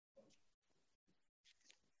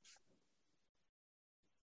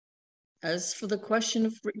As for the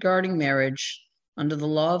question regarding marriage under the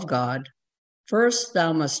law of God, first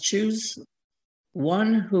thou must choose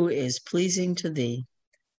one who is pleasing to thee,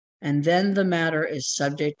 and then the matter is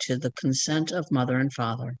subject to the consent of mother and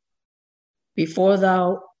father. Before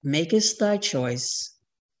thou makest thy choice,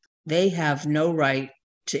 they have no right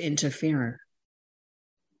to interfere.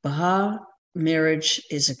 Baha marriage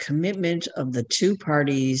is a commitment of the two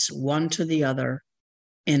parties, one to the other,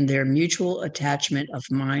 in their mutual attachment of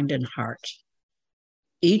mind and heart.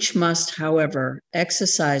 Each must, however,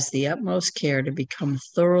 exercise the utmost care to become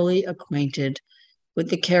thoroughly acquainted with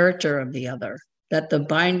the character of the other, that the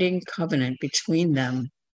binding covenant between them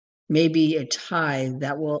may be a tie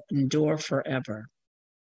that will endure forever.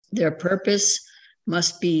 Their purpose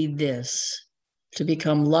must be this: to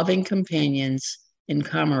become loving companions and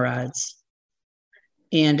comrades,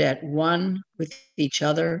 and at one with each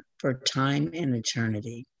other for time and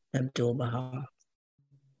eternity. Abdul Baha.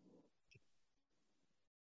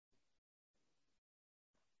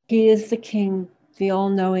 He is the King, the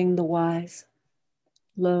all-knowing, the wise.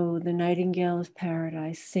 Lo, the nightingale of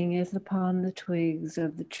paradise singeth upon the twigs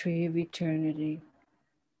of the tree of eternity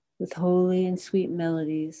with holy and sweet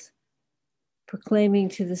melodies, proclaiming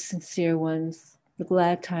to the sincere ones the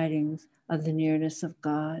glad tidings of the nearness of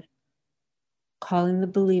God, calling the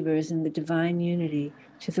believers in the divine unity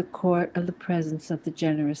to the court of the presence of the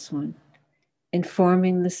generous one,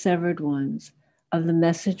 informing the severed ones of the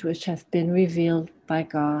message which hath been revealed by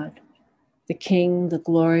God, the King, the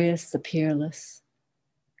glorious, the peerless,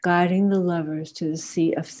 guiding the lovers to the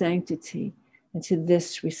seat of sanctity and to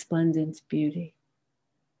this resplendent beauty.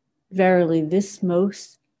 Verily, this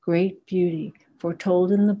most great beauty,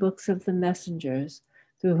 foretold in the books of the messengers,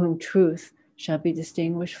 through whom truth shall be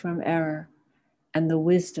distinguished from error, and the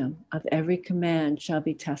wisdom of every command shall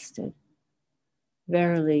be tested.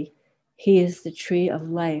 Verily, he is the tree of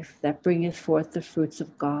life that bringeth forth the fruits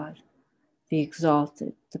of God, the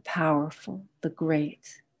exalted, the powerful, the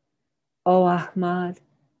great. O Ahmad,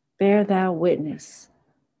 bear thou witness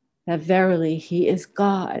that verily he is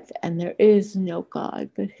God, and there is no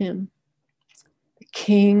God but him, the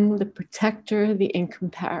King, the protector, the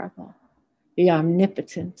incomparable, the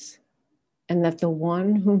omnipotent, and that the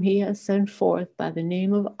one whom he has sent forth by the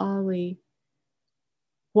name of Ali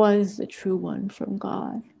was the true one from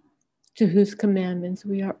God, to whose commandments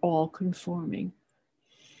we are all conforming.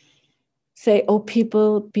 Say, O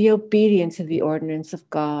people, be obedient to the ordinance of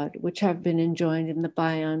God, which have been enjoined in the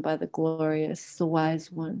Bayan by the glorious, the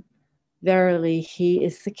wise one. Verily, he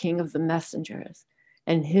is the King of the messengers,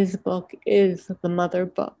 and his book is the mother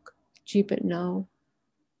book. Keep it know.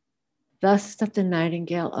 Thus doth the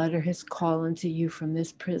nightingale utter his call unto you from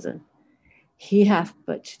this prison. He hath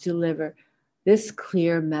but to deliver this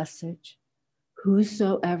clear message.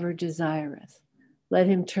 Whosoever desireth, let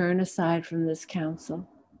him turn aside from this counsel.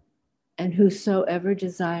 And whosoever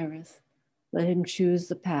desireth, let him choose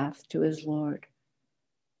the path to his Lord.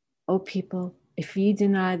 O people, if ye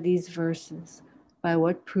deny these verses, by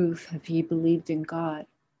what proof have ye believed in God?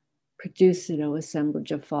 Produce it, O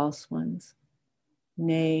assemblage of false ones.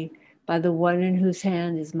 Nay, by the one in whose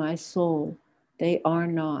hand is my soul, they are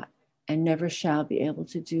not and never shall be able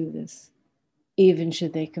to do this, even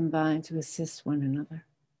should they combine to assist one another.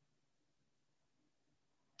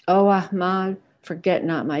 O Ahmad, forget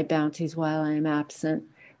not my bounties while I am absent.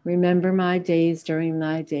 Remember my days during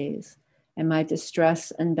thy days, and my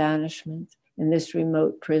distress and banishment in this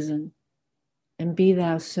remote prison. And be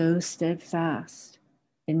thou so steadfast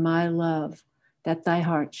in my love that thy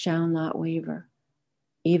heart shall not waver,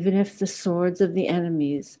 even if the swords of the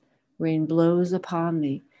enemies rain blows upon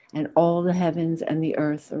thee, and all the heavens and the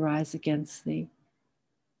earth arise against thee.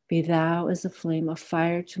 Be thou as a flame of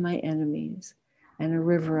fire to my enemies, and a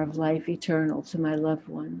river of life eternal to my loved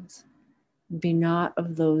ones. Be not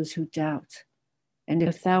of those who doubt. And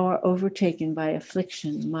if thou art overtaken by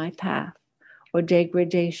affliction, my path, or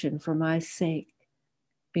degradation for my sake,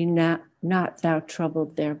 be not thou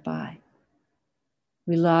troubled thereby.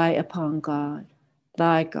 Rely upon God,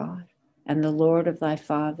 thy God, and the Lord of thy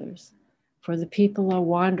fathers, for the people are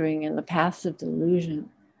wandering in the paths of delusion,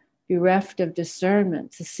 bereft of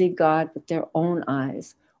discernment to see God with their own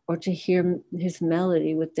eyes, or to hear his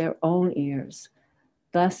melody with their own ears.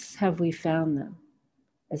 Thus have we found them,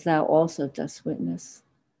 as thou also dost witness.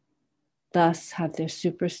 Thus have their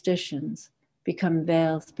superstitions become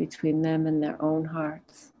veils between them and their own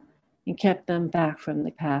hearts, and kept them back from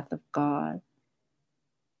the path of God,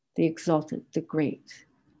 the exalted, the great.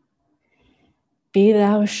 Be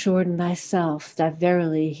thou assured in thyself that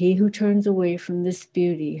verily he who turns away from this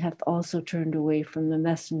beauty hath also turned away from the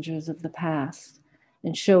messengers of the past,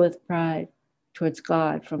 and showeth pride, towards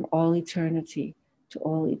God from all eternity to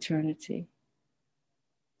all eternity.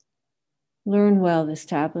 Learn well this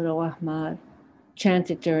tablet, O Ahmad.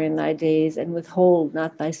 Chant it during thy days, and withhold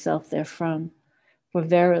not thyself therefrom. For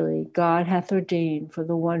verily, God hath ordained for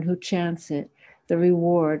the one who chants it the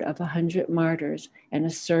reward of 100 martyrs and a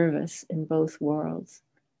service in both worlds.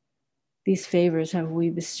 These favors have we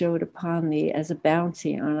bestowed upon thee as a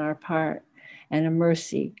bounty on our part and a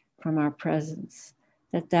mercy from our presence,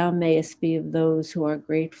 that thou mayest be of those who are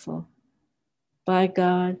grateful. By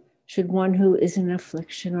God, should one who is in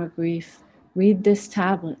affliction or grief read this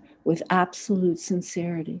tablet with absolute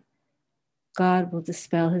sincerity, God will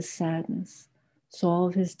dispel his sadness,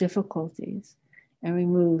 solve his difficulties, and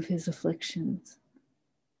remove his afflictions.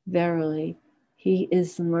 Verily, he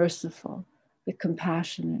is the merciful, the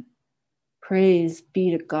compassionate. Praise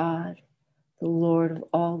be to God, the Lord of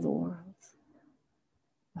all the worlds.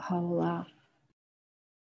 Baha'u'llah.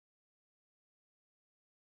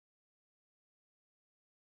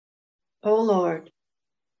 O Lord,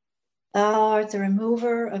 thou art the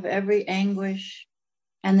remover of every anguish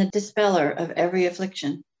and the dispeller of every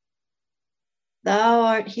affliction. Thou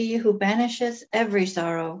art he who banisheth every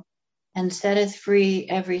sorrow and setteth free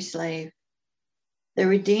every slave, the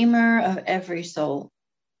redeemer of every soul.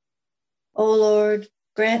 O Lord,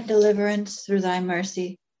 grant deliverance through thy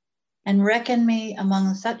mercy, and reckon me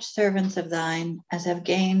among such servants of thine as have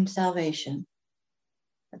gained salvation.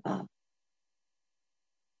 Baha.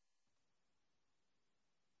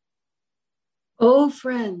 O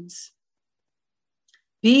friends,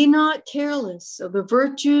 be not careless of the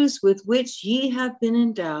virtues with which ye have been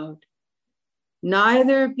endowed,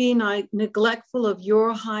 neither be neglectful of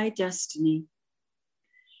your high destiny.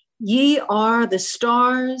 Ye are the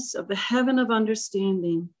stars of the heaven of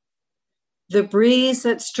understanding, the breeze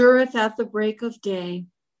that stirreth at the break of day,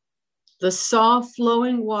 the soft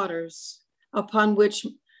flowing waters upon which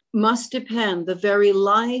must depend the very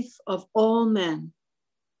life of all men,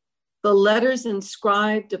 the letters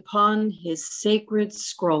inscribed upon his sacred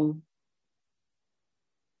scroll.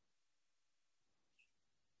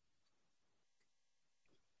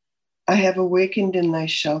 I have awakened in thy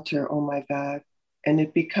shelter, O my God, and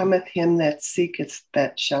it becometh him that seeketh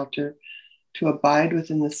that shelter to abide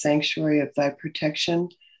within the sanctuary of thy protection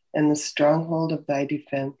and the stronghold of thy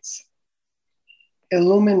defense.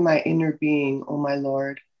 Illumine my inner being, O my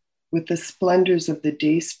Lord, with the splendors of the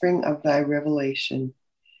dayspring of thy revelation,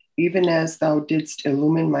 even as thou didst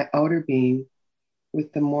illumine my outer being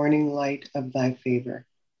with the morning light of thy favor.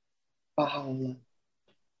 Baha'u'llah.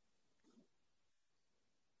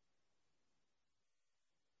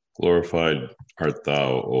 Glorified art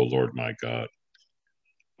thou, O Lord my God.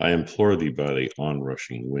 I implore thee by the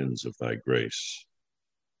onrushing winds of thy grace,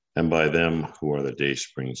 and by them who are the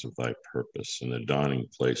daysprings of thy purpose and the dawning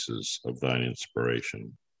places of thine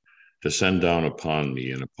inspiration, to send down upon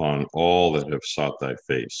me and upon all that have sought thy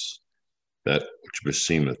face, that which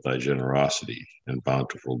beseemeth thy generosity and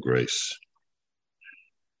bountiful grace,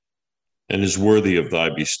 and is worthy of thy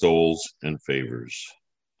bestowals and favors.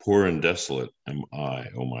 Poor and desolate am I,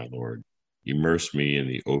 O my Lord. Immerse me in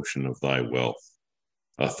the ocean of thy wealth.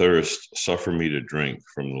 Athirst, suffer me to drink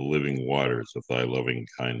from the living waters of thy loving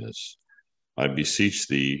kindness. I beseech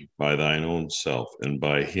thee by thine own self and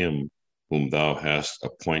by him whom thou hast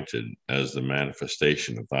appointed as the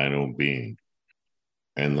manifestation of thine own being,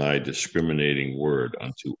 and thy discriminating word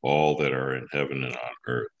unto all that are in heaven and on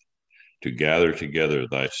earth, to gather together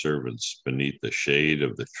thy servants beneath the shade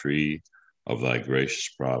of the tree of thy gracious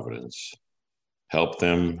providence. Help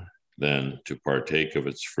them then to partake of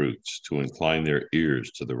its fruits, to incline their ears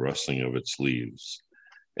to the rustling of its leaves,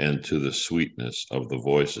 and to the sweetness of the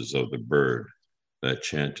voices of the bird that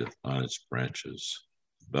chanteth on its branches.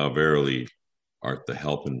 Thou verily art the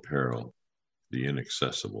help in peril, the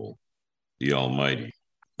inaccessible, the Almighty,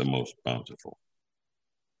 the most bountiful.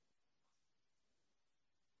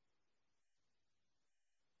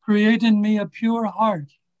 Create in me a pure heart,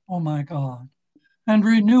 O my God, and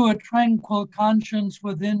renew a tranquil conscience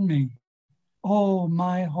within me, O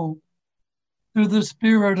my hope. Through the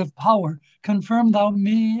spirit of power, confirm thou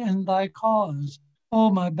me in thy cause, O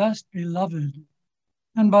my best beloved,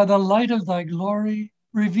 and by the light of thy glory,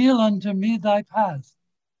 reveal unto me thy path,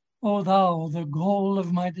 O thou, the goal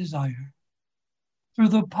of my desire. Through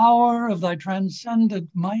the power of thy transcendent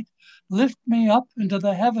might, lift me up into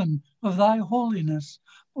the heaven of thy holiness,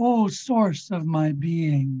 O source of my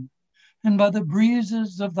being. And by the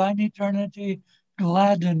breezes of thine eternity,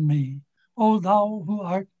 gladden me, O thou who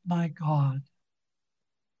art my God.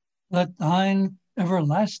 Let thine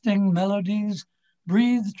everlasting melodies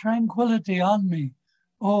breathe tranquility on me,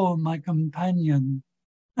 O my companion,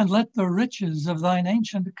 and let the riches of thine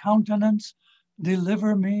ancient countenance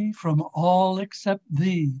deliver me from all except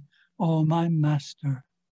thee, O my Master.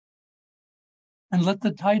 And let the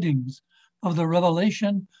tidings of the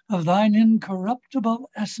revelation of thine incorruptible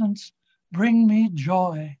essence bring me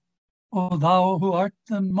joy, O thou who art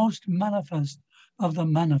the most manifest of the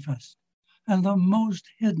manifest, and the most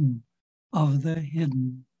hidden of the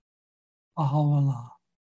hidden. Baha'u'llah.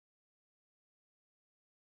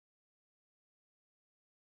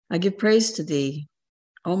 I give praise to thee,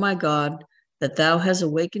 O my God, that thou hast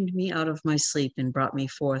awakened me out of my sleep and brought me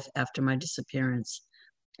forth after my disappearance,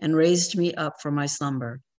 and raised me up from my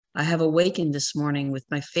slumber. I have awakened this morning with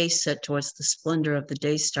my face set towards the splendor of the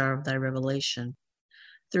day star of thy revelation,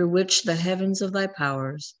 through which the heavens of thy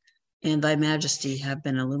powers and thy majesty have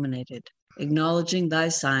been illuminated, acknowledging thy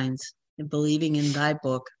signs and believing in thy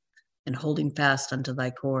book and holding fast unto thy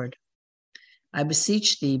cord. I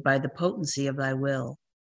beseech thee by the potency of thy will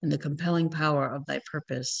and the compelling power of thy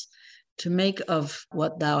purpose, to make of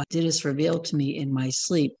what thou didst reveal to me in my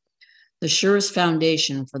sleep the surest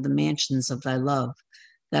foundation for the mansions of thy love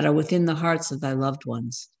that are within the hearts of thy loved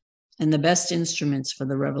ones, and the best instruments for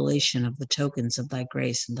the revelation of the tokens of thy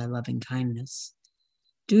grace and thy loving kindness.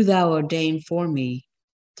 Do thou ordain for me,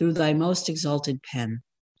 through thy most exalted pen,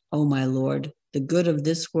 O my Lord, the good of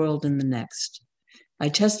this world and the next. I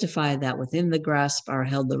testify that within the grasp are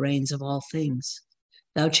held the reins of all things.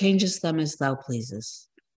 Thou changest them as thou pleasest.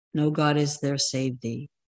 No God is there save thee,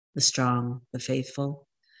 the strong, the faithful.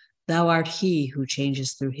 Thou art he who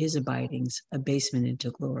changes through his abidings abasement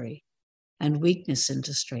into glory, and weakness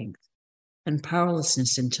into strength, and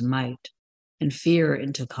powerlessness into might, and fear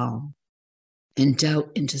into calm, and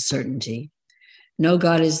doubt into certainty. No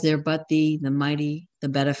God is there but thee, the mighty, the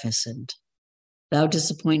beneficent. Thou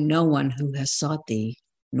disappoint no one who has sought thee,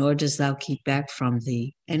 nor dost thou keep back from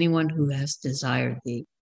thee anyone who has desired thee.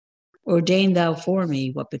 Ordain thou for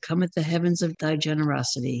me what becometh the heavens of thy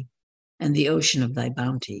generosity and the ocean of thy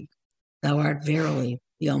bounty. Thou art verily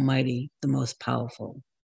the Almighty, the most powerful.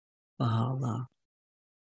 Baha'u'llah.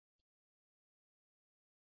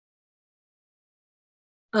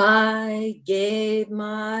 I gave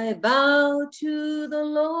my vow to the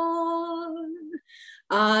Lord.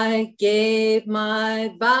 I gave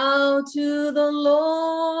my vow to the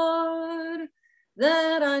Lord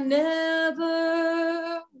that I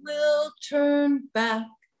never will turn back.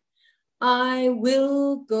 I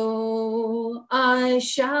will go, I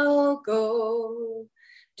shall go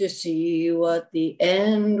to see what the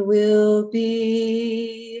end will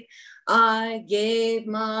be. I gave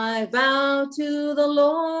my vow to the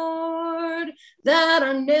Lord that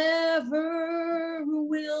I never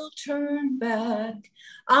will turn back.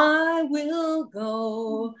 I will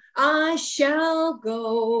go, I shall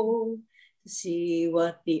go to see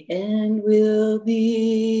what the end will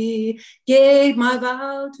be. Gave my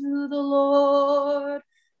vow to the Lord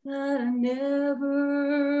that I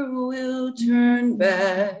never will turn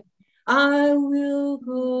back. I will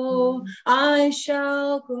go, I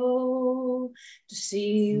shall go to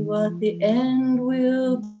see what the end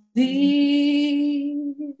will be.